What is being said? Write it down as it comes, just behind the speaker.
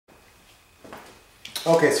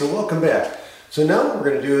Okay, so welcome back. So now what we're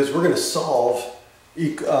going to do is we're going to solve,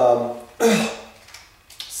 we're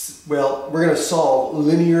going to solve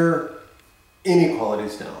linear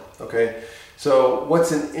inequalities now, okay? So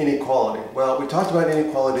what's an inequality? Well, we talked about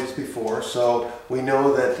inequalities before, so we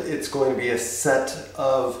know that it's going to be a set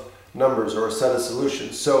of numbers or a set of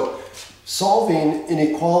solutions. So solving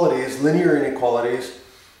inequalities, linear inequalities,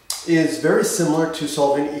 is very similar to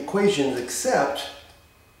solving equations, except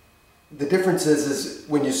the difference is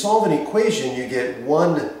when you solve an equation, you get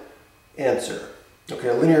one answer. Okay,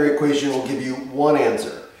 a linear equation will give you one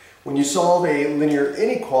answer. When you solve a linear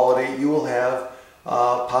inequality, you will have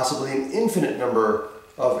possibly an infinite number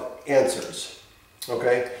of answers.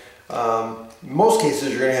 Okay, most cases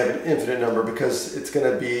you're going to have an infinite number because it's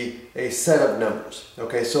going to be a set of numbers.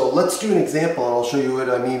 Okay, so let's do an example and I'll show you what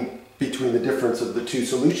I mean between the difference of the two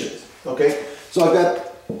solutions. Okay, so I've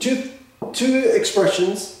got two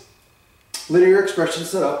expressions, linear expressions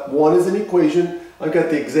set up. One is an equation. I've got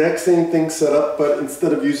the exact same thing set up, but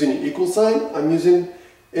instead of using an equal sign, I'm using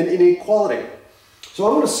an inequality. So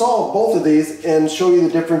I'm going to solve both of these and show you the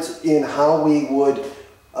difference in how we would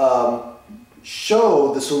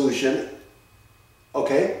show the solution.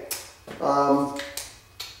 Okay,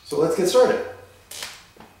 so let's get started.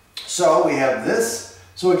 So we have this.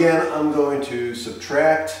 So again, I'm going to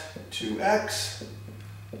subtract 2x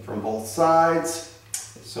from both sides.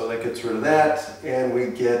 So that gets rid of that, and we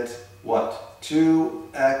get what?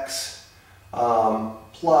 2x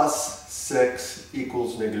plus 6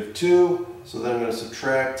 equals -2. So then I'm going to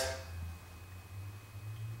subtract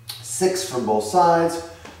 6 from both sides.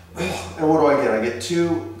 And what do I get? I get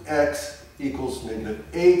 2x equals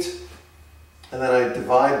 -8. And then I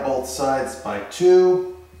divide both sides by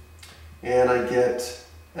 2. And I get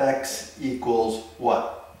x equals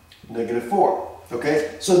what? -4.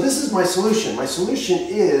 Okay, so this is my solution. My solution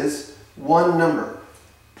is one number.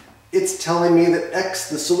 It's telling me that x,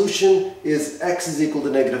 the solution is x is equal to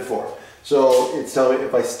 -4. So it's telling me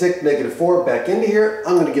if I stick -4 back into here,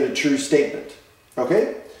 I'm going to get a true statement.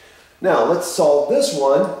 Okay, now let's solve this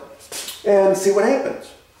one and see what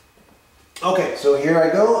happens. Okay, so here I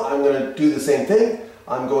go. I'm going to do the same thing.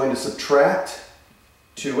 I'm going to subtract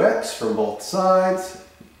 2x from both sides.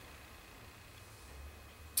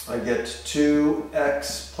 I get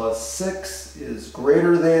 2x plus 6 is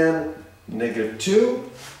greater than -2.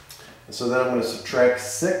 And so then I'm going to subtract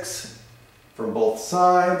 6 from both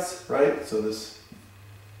sides, right? So this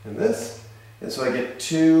and this. And so I get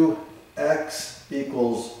 2x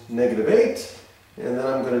equals -8. And then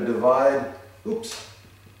I'm going to divide,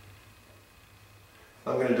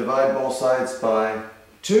 I'm going to divide both sides by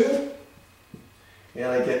 2. And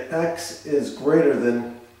I get x is greater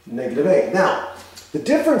than -8. Now, the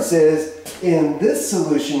difference is in this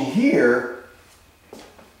solution here,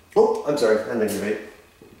 I'm sorry, not -8,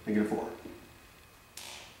 -4.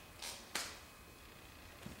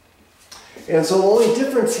 And so the only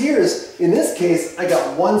difference here is, in this case, I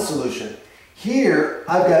got one solution. Here,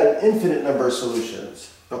 I've got an infinite number of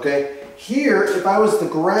solutions, okay? Here, if I was to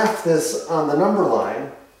graph this on the number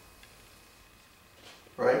line,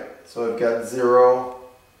 right? So I've got 0,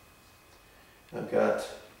 I've got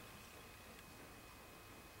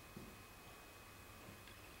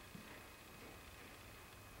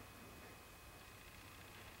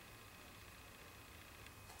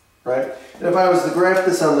right? And if I was to graph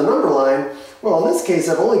this on the number line, well, in this case,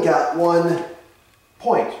 I've only got one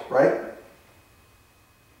point, right?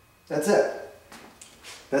 That's it.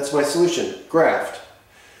 That's my solution, graphed.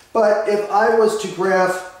 But if I was to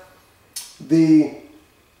graph the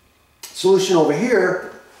solution over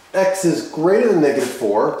here, x is greater than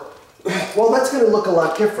 -4, well, that's going to look a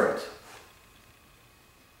lot different.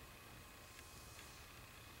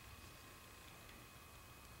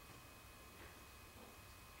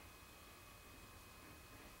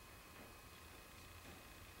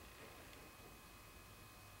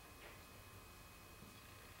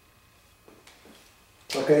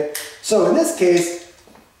 Okay, so in this case,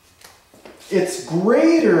 it's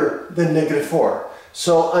greater than -4.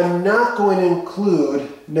 So I'm not going to include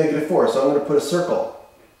 -4. So I'm going to put a circle,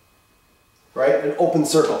 right? An open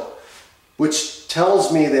circle, which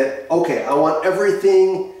tells me that, okay, I want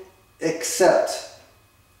everything except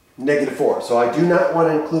 -4. So I do not want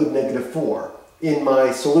to include -4 in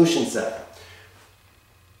my solution set.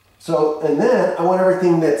 So, and then I want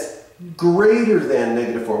everything that's greater than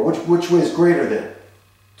 -4. Which way is greater than?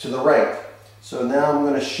 To the right. So now I'm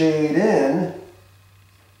going to shade in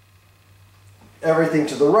everything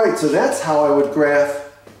to the right. So that's how I would graph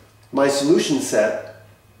my solution set.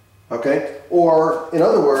 Okay? Or in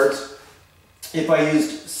other words, if I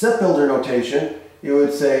used set builder notation, you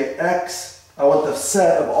would say x I want the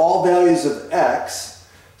set of all values of x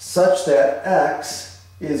such that x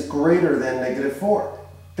is greater than -4.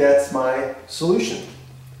 That's my solution.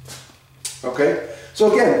 Okay?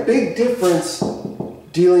 So again, big difference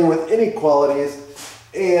dealing with inequalities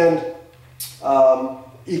and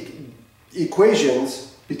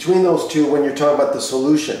equations between those two when you're talking about the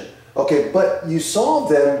solution. Okay, but you solve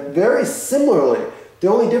them very similarly. The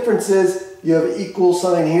only difference is you have an equal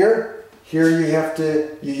sign here. Here you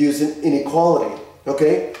use an inequality.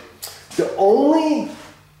 Okay? The only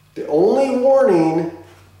warning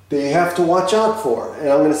that you have to watch out for, and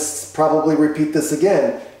I'm going to probably repeat this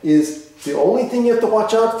again, is the only thing you have to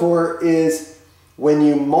watch out for is when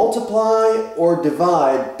you multiply or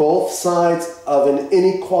divide both sides of an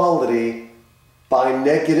inequality by a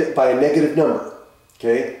negative number.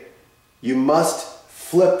 Okay? You must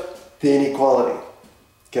flip the inequality.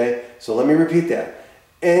 Okay? So let me repeat that.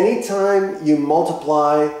 Anytime you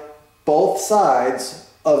multiply both sides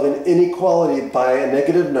of an inequality by a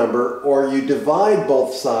negative number, or you divide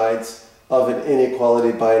both sides of an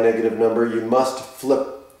inequality by a negative number, you must flip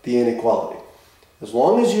the inequality. As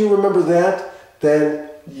long as you remember that, then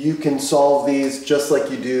you can solve these just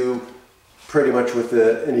like you do pretty much with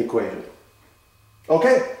an equation.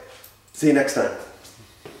 Okay, see you next time.